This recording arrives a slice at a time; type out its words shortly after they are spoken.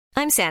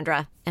I'm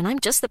Sandra, and I'm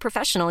just the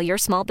professional your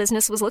small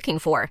business was looking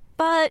for.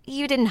 But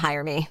you didn't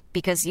hire me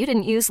because you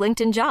didn't use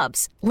LinkedIn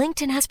Jobs.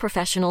 LinkedIn has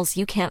professionals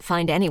you can't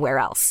find anywhere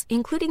else,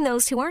 including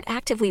those who aren't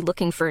actively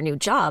looking for a new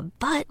job,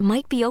 but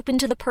might be open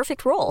to the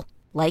perfect role,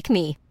 like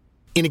me.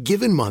 In a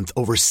given month,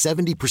 over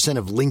 70%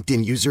 of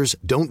LinkedIn users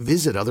don't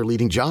visit other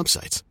leading job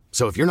sites.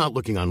 So if you're not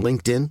looking on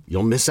LinkedIn,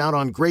 you'll miss out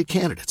on great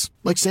candidates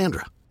like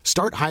Sandra.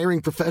 Start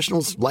hiring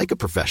professionals like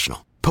a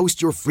professional.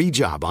 Post your free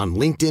job on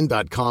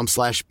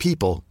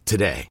linkedin.com/people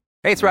today.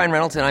 Hey, it's Ryan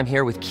Reynolds, and I'm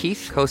here with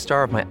Keith,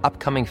 co-star of my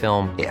upcoming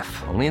film,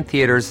 If, only in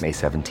theaters May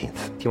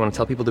 17th. Do you want to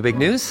tell people the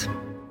big news?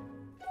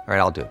 All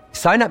right, I'll do it.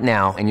 Sign up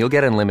now and you'll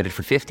get unlimited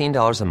for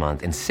 $15 a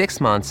month and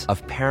 6 months of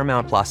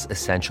Paramount Plus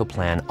Essential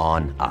Plan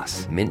on us.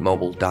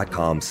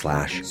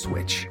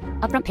 Mintmobile.com/switch.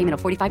 Upfront payment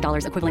of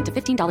 $45 equivalent to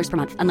 $15 per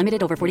month.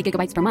 Unlimited over 40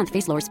 gigabytes per month.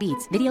 Face lower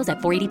speeds. Videos at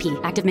 480p.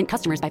 Active Mint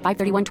customers by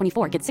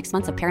 531.24 get 6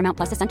 months of Paramount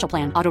Plus Essential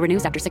Plan. Auto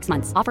renews after 6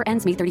 months. Offer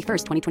ends May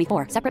 31st,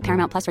 2024. Separate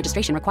Paramount Plus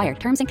registration required.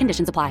 Terms and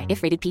conditions apply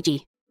if rated PG.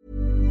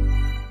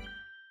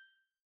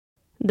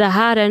 Det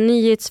här är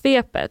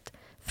Nyhetssvepet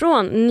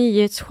från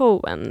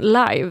nyhetsshowen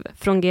live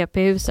från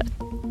GP-huset.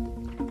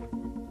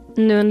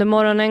 Nu under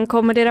morgonen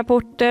kommer det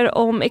rapporter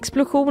om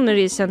explosioner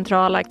i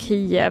centrala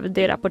Kiev.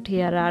 Det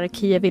rapporterar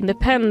Kiev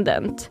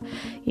Independent.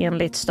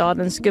 Enligt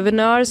stadens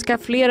guvernör ska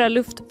flera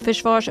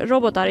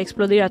luftförsvarsrobotar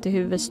exploderat i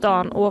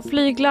huvudstaden och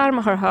flyglarm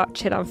har hört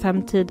sedan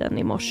 5-tiden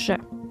i morse.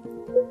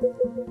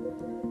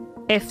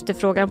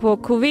 Efterfrågan på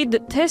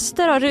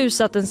covid-tester har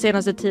rusat den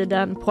senaste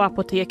tiden. På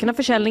apoteken har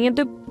försäljningen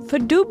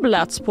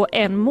fördubblats på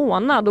en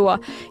månad och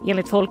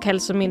enligt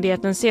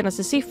Folkhälsomyndighetens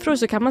senaste siffror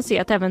så kan man se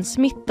att även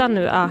smittan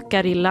nu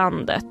ökar i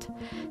landet.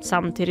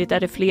 Samtidigt är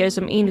det fler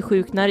som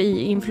insjuknar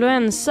i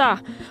influensa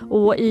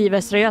och i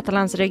Västra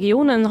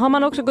Götalandsregionen har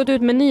man också gått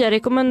ut med nya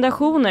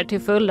rekommendationer till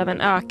följd av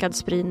en ökad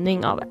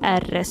spridning av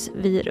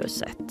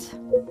RS-viruset.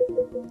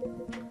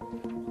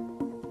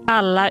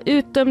 Alla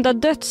utdömda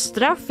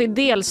dödsstraff i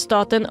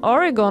delstaten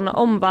Oregon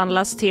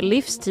omvandlas till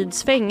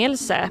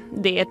livstidsfängelse.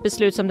 Det är ett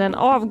beslut som den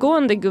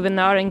avgående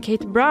guvernören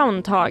Kate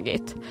Brown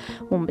tagit.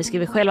 Hon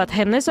beskriver själv att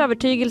hennes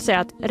övertygelse är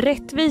att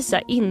rättvisa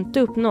inte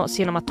uppnås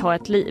genom att ta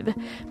ett liv.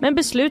 Men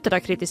beslutet har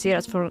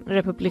kritiserats från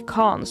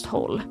republikanskt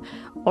håll.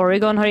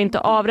 Oregon har inte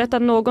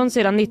avrättat någon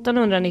sedan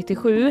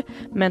 1997,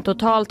 men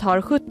totalt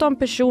har 17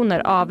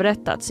 personer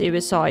avrättats i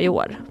USA i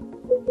år.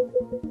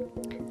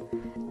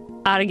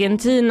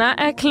 Argentina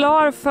är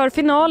klar för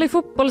final i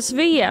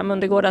fotbolls-VM.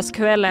 Under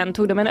gårdagskvällen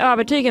tog de en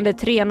övertygande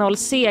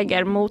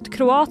 3-0-seger mot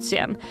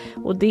Kroatien.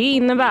 Och det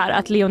innebär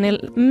att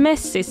Lionel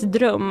Messis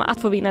dröm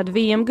att få vinna ett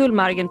VM-guld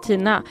med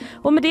Argentina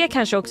och med det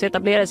kanske också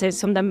etablera sig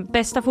som den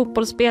bästa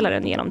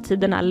fotbollsspelaren genom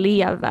tiderna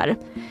lever.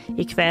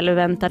 Ikväll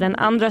väntar den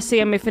andra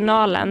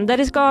semifinalen där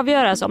det ska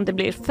avgöras om det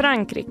blir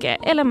Frankrike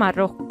eller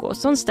Marocko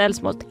som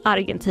ställs mot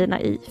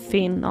Argentina i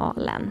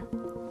finalen.